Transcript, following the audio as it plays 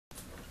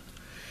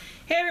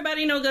Hey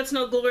everybody, No Guts,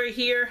 No Glory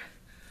here.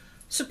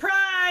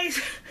 Surprise!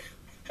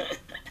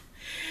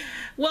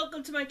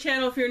 Welcome to my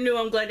channel. If you're new,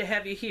 I'm glad to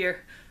have you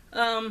here.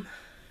 I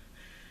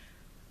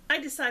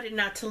decided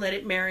not to let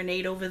it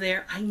marinate over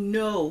there. I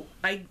know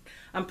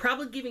I'm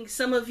probably giving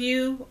some of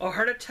you a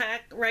heart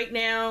attack right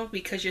now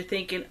because you're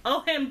thinking,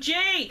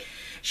 OMG,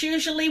 she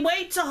usually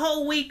waits a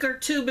whole week or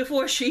two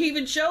before she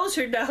even shows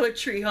her Dollar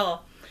Tree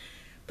haul.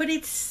 But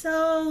it's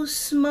so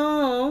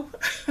small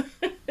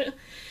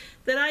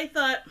that I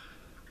thought,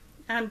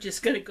 I'm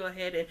just going to go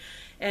ahead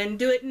and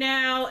do it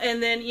now,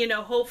 and then, you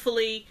know,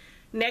 hopefully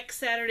next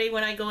Saturday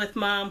when I go with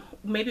Mom,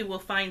 maybe we'll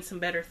find some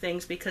better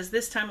things, because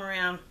this time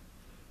around,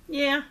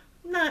 yeah,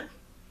 not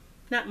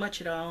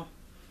much at all.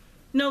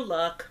 No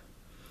luck.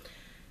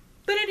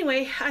 But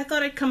anyway, I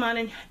thought I'd come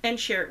on and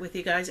share it with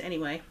you guys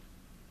anyway.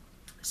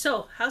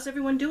 So, how's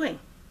everyone doing?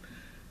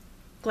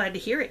 Glad to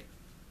hear it.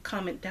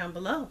 Comment down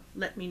below.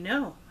 Let me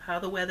know how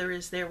the weather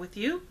is there with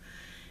you,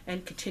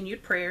 and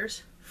continued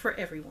prayers for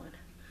everyone.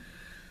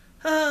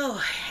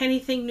 Oh,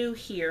 anything new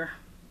here?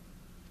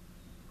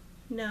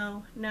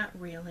 No, not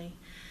really.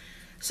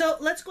 So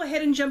let's go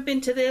ahead and jump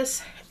into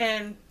this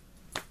and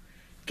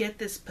get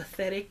this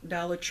pathetic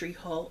Dollar Tree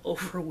haul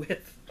over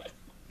with.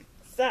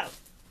 So,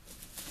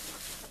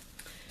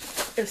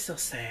 it's so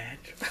sad.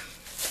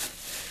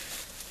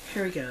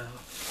 Here we go.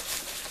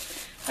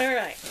 All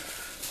right.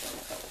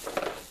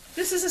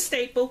 This is a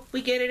staple.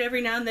 We get it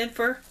every now and then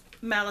for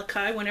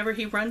Malachi whenever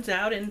he runs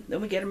out, and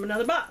then we get him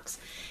another box.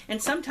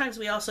 And sometimes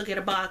we also get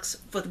a box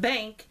for the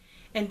bank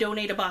and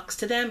donate a box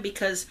to them,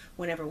 because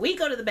whenever we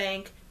go to the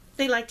bank,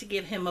 they like to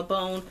give him a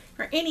bone,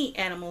 or any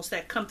animals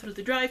that come through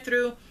the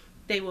drive-thru.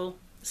 They will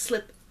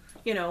slip,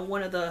 you know,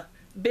 one of the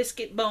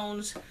biscuit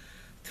bones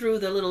through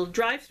the little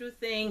drive-thru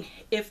thing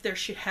if there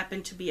should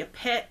happen to be a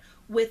pet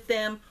with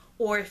them,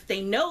 or if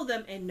they know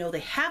them and know they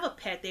have a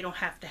pet, they don't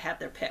have to have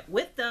their pet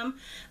with them,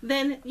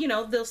 then, you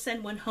know, they'll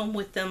send one home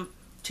with them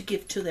to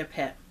give to their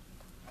pet.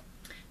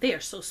 They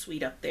are so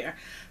sweet up there.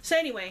 So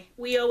anyway,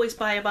 we always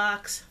buy a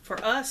box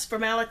for us, for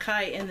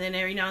Malachi, and then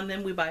every now and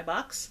then we buy a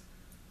box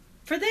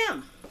for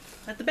them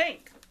at the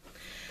bank.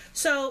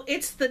 So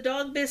it's the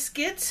dog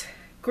biscuits,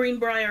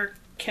 Greenbrier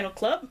Kennel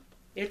Club.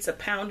 It's a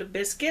pound of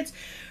biscuits.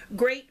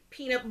 Great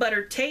peanut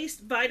butter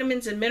taste,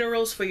 vitamins and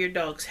minerals for your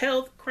dog's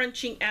health.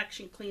 Crunching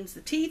action cleans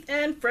the teeth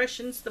and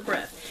freshens the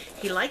breath.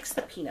 He likes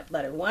the peanut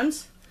butter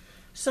ones.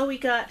 So we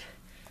got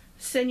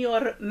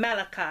Senor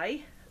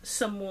Malachi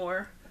some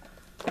more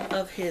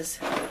of his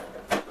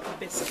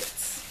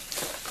biscuits.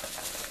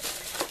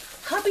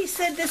 Hubby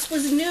said this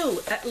was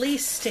new, at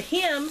least to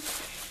him.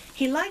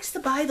 He likes to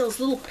buy those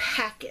little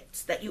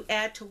packets that you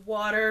add to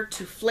water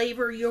to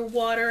flavor your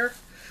water,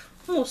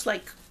 almost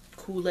like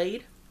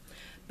Kool-Aid,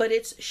 but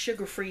it's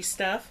sugar-free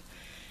stuff.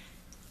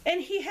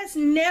 And he has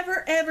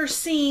never ever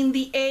seen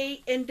the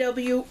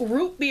A&W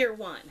root beer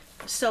one,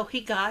 so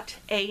he got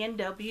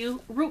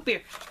A&W root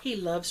beer. He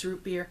loves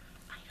root beer.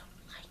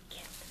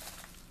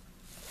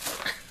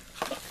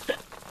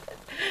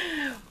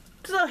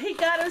 So he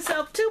got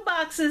himself 2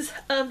 boxes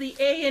of the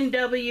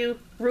A&W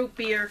root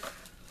beer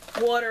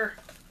water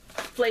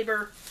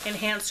flavor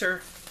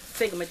enhancer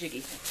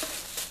thingamajiggy.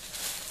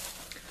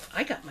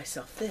 I got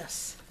myself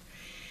this.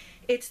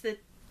 It's the,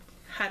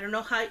 I don't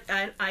know how,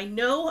 I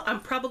know I'm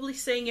probably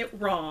saying it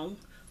wrong,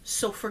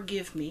 so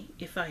forgive me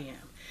if I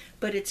am.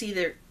 But it's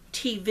either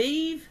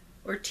T-Vive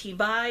or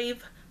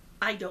T-Vive,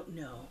 I don't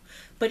know.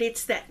 But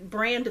it's that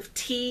brand of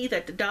tea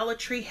that the Dollar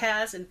Tree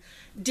has in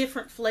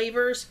different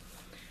flavors.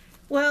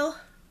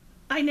 Well,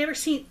 I never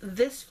seen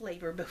this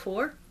flavor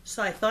before,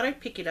 so I thought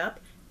I'd pick it up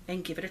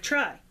and give it a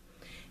try.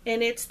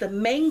 And it's the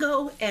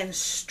mango and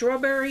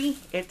strawberry.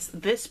 It's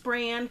this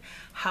brand.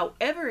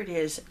 However it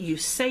is you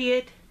say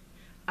it,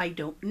 I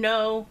don't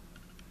know.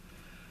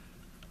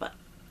 But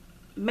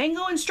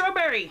mango and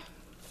strawberry.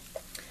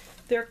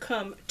 There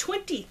come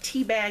 20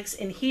 tea bags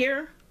in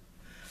here,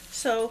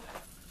 so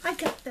I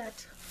got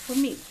that for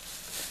me.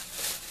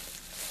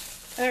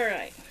 All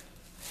right.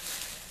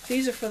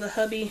 These are for the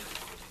hubby.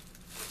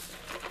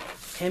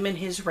 Him and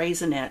his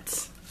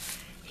Raisinets.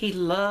 He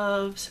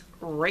loves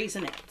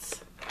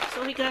Raisinets.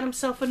 So he got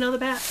himself another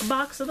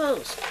box of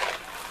those.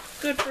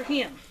 Good for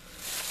him.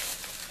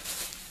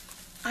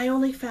 I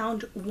only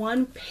found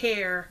 1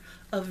 pair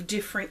of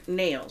different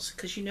nails,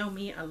 because you know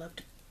me, I love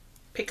to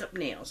pick up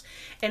nails.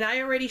 And I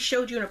already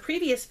showed you in a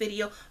previous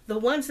video the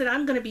ones that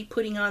I'm going to be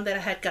putting on that I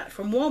had got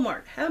from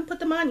Walmart. Haven't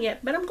put them on yet,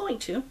 but I'm going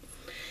to.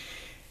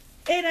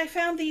 And I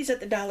found these at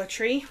the Dollar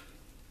Tree.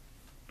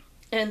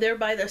 And they're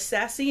by the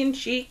Sassy and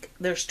Chic.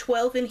 There's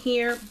 12 in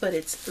here, but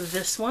it's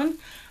this one.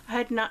 I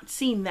had not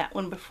seen that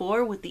one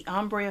before, with the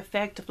ombre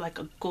effect of like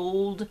a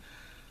gold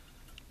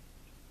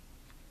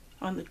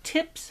on the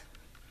tips.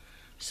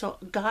 So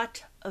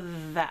got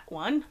that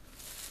one.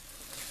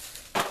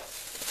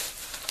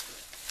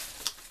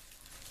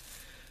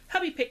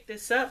 Hubby picked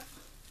this up.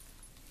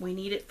 We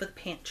need it for the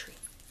pantry.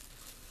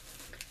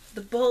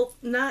 The bulb,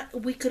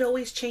 we could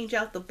always change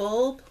out the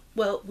bulb.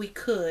 Well, we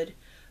could,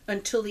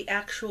 until the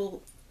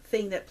actual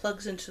thing that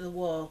plugs into the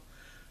wall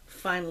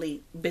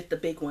finally bit the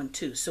big one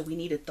too. So we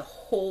needed the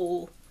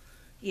whole,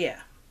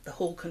 yeah, the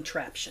whole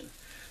contraption.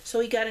 So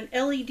we got an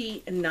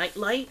LED night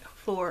light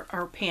for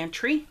our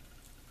pantry.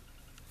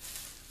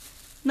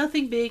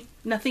 Nothing big,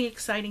 nothing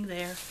exciting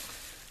there.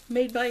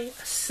 Made by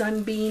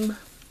Sunbeam.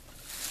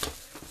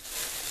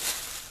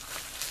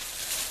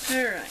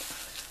 All right.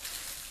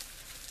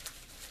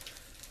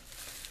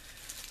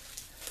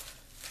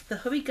 The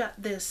hubby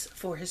got this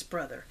for his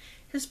brother.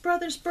 His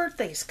brother's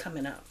birthday's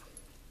coming up.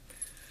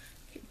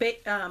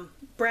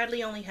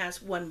 Bradley only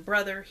has one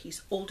brother.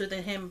 He's older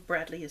than him.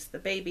 Bradley is the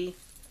baby.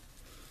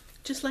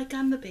 Just like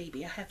I'm the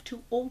baby, I have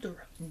two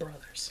older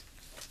brothers.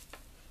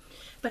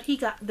 But he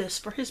got this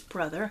for his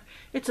brother.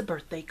 It's a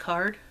birthday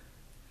card.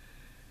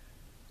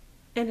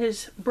 And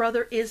his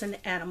brother is an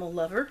animal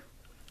lover.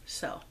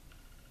 So,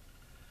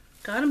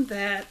 got him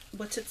that.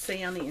 What's it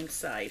say on the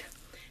inside?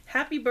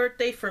 Happy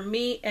birthday for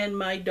me and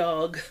my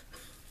dog.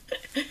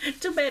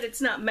 Too bad it's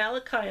not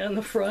Malachi on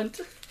the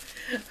front.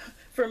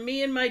 For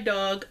me and my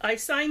dog. I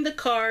signed the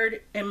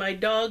card and my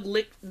dog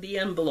licked the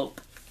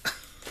envelope.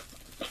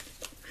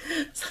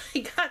 So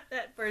he got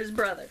that for his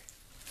brother.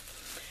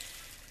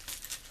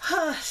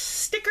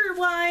 Sticker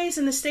wise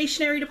in the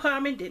stationery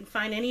department, didn't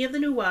find any of the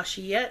new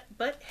washi yet,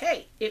 but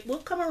hey, it will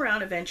come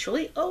around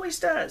eventually, always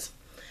does.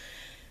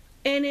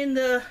 And in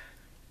the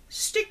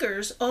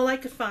stickers, all I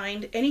could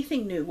find,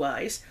 anything new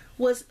wise,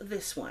 was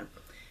this one.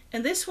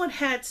 And this one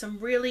had some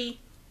really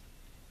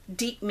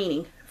deep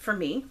meaning for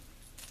me.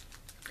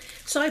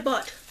 So I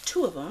bought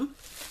 2 of them.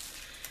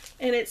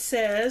 And it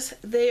says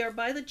they are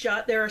by the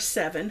Jot. There are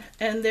 7,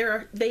 and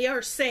they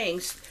are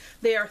sayings.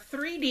 They are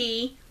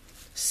 3D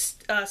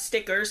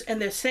stickers,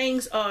 and the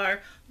sayings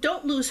are: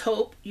 don't lose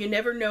hope. You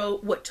never know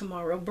what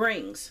tomorrow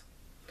brings.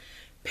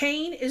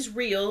 Pain is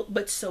real,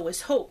 but so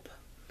is hope.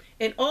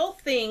 In all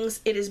things,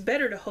 it is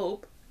better to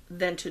hope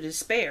than to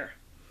despair.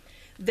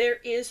 There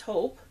is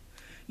hope.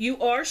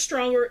 You are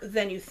stronger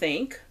than you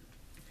think.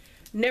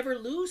 Never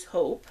lose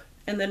hope.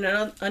 And then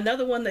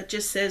another one that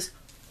just says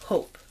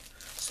hope.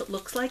 So it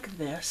looks like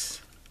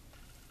this.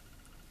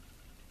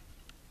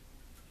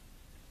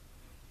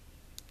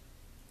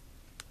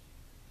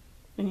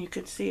 And you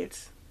can see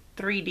it's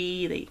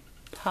 3D, they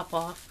pop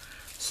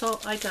off. So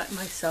I got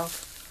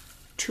myself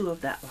 2 of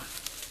that one.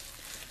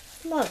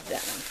 Love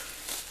that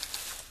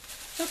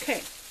one.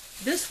 Okay,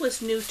 this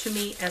was new to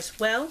me as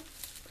well.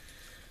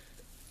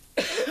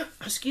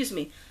 Excuse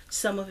me,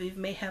 some of you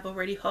may have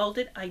already hauled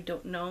it, I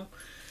don't know.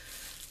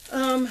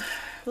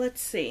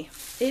 Let's see.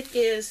 It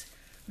is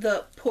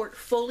the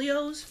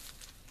portfolios.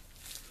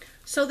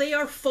 So they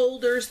are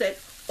folders that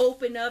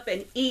open up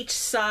and each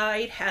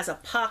side has a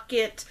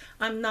pocket.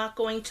 I'm not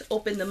going to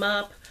open them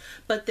up,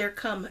 but there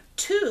come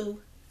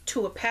 2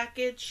 to a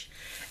package.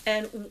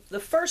 And the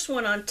first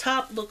one on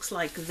top looks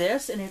like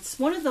this, and it's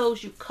one of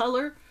those you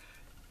color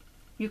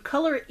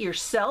it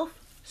yourself.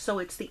 So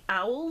it's the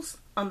owls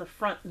on the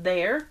front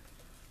there.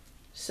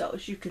 So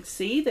as you can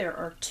see, there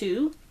are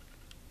 2.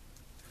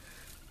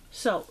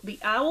 So the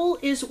owl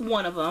is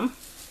one of them.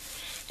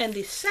 And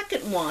the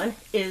second one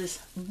is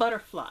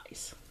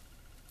butterflies.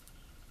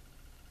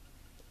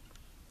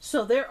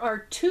 So there are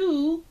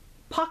 2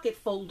 pocket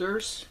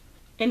folders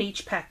in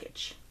each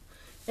package.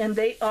 And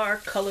they are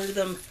color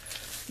them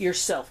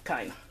yourself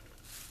kind.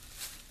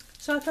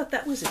 So I thought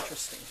that was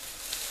interesting.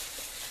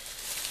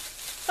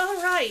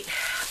 All right.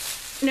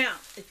 Now,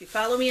 if you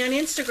follow me on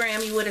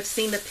Instagram, you would have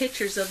seen the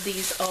pictures of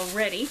these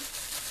already.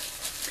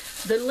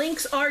 The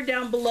links are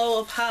down below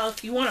of how,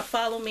 if you want to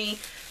follow me,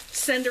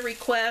 send a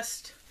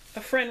request,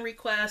 a friend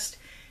request,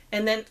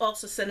 and then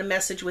also send a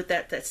message with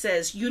that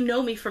says, you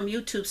know me from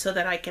YouTube, so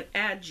that I can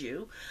add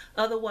you.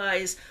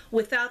 Otherwise,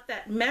 without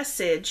that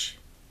message,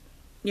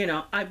 you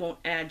know, I won't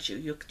add you.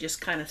 You'll just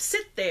kind of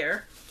sit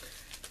there.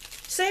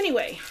 So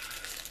anyway,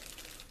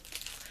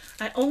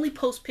 I only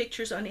post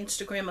pictures on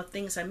Instagram of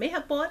things I may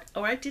have bought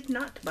or I did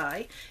not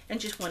buy and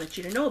just wanted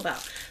you to know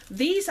about.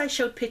 These I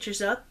showed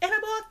pictures of and I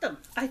bought them.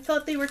 I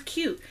thought they were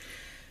cute.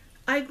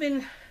 I've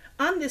been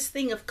on this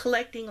thing of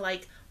collecting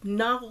like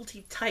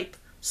novelty type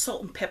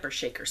salt and pepper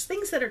shakers,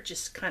 things that are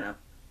just kind of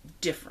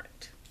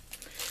different.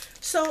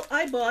 So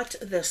I bought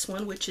this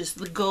one, which is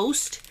the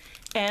Ghost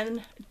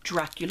and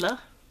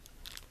Dracula.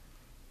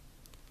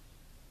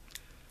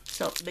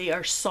 So they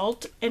are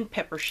salt and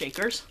pepper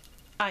shakers.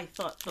 I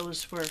thought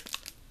those were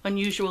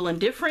unusual and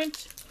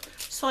different,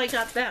 so I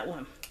got that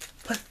one.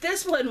 But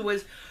this one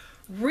was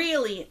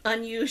really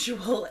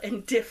unusual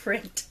and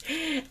different,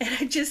 and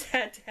I just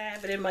had to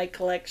have it in my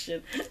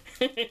collection.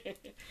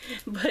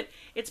 But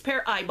it's a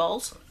pair of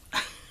eyeballs.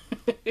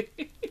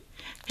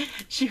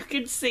 As you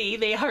can see,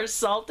 they are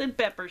salt and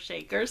pepper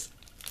shakers.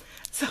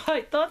 So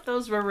I thought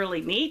those were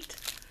really neat.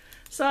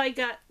 So I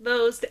got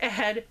those to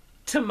add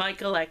to my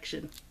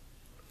collection.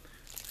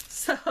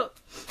 So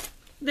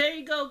there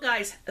you go,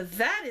 guys.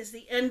 That is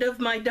the end of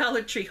my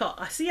Dollar Tree haul.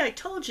 See, I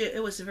told you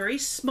it was very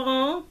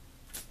small,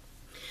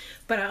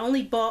 but I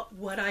only bought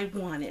what I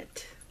wanted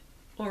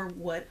or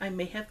what I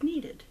may have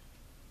needed.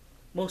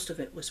 Most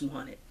of it was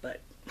wanted, but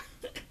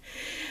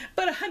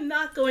But I'm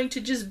not going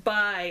to just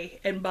buy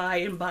and buy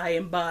and buy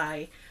and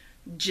buy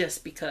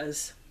just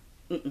because.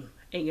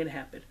 Ain't gonna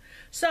happen.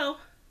 So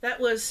that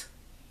was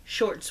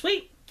short and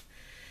sweet,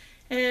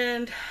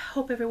 and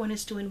hope everyone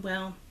is doing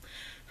well.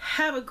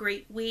 Have a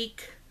great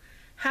week.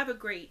 Have a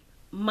great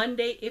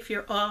Monday if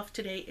you're off.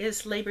 Today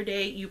is Labor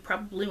Day. You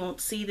probably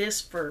won't see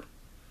this for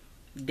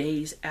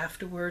days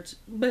afterwards,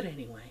 but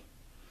anyway.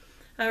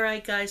 All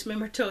right, guys,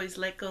 remember to always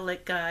let go,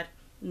 let God.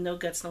 No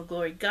guts, no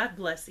glory. God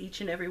bless each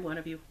and every one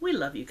of you. We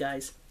love you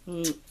guys.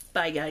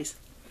 Bye, guys.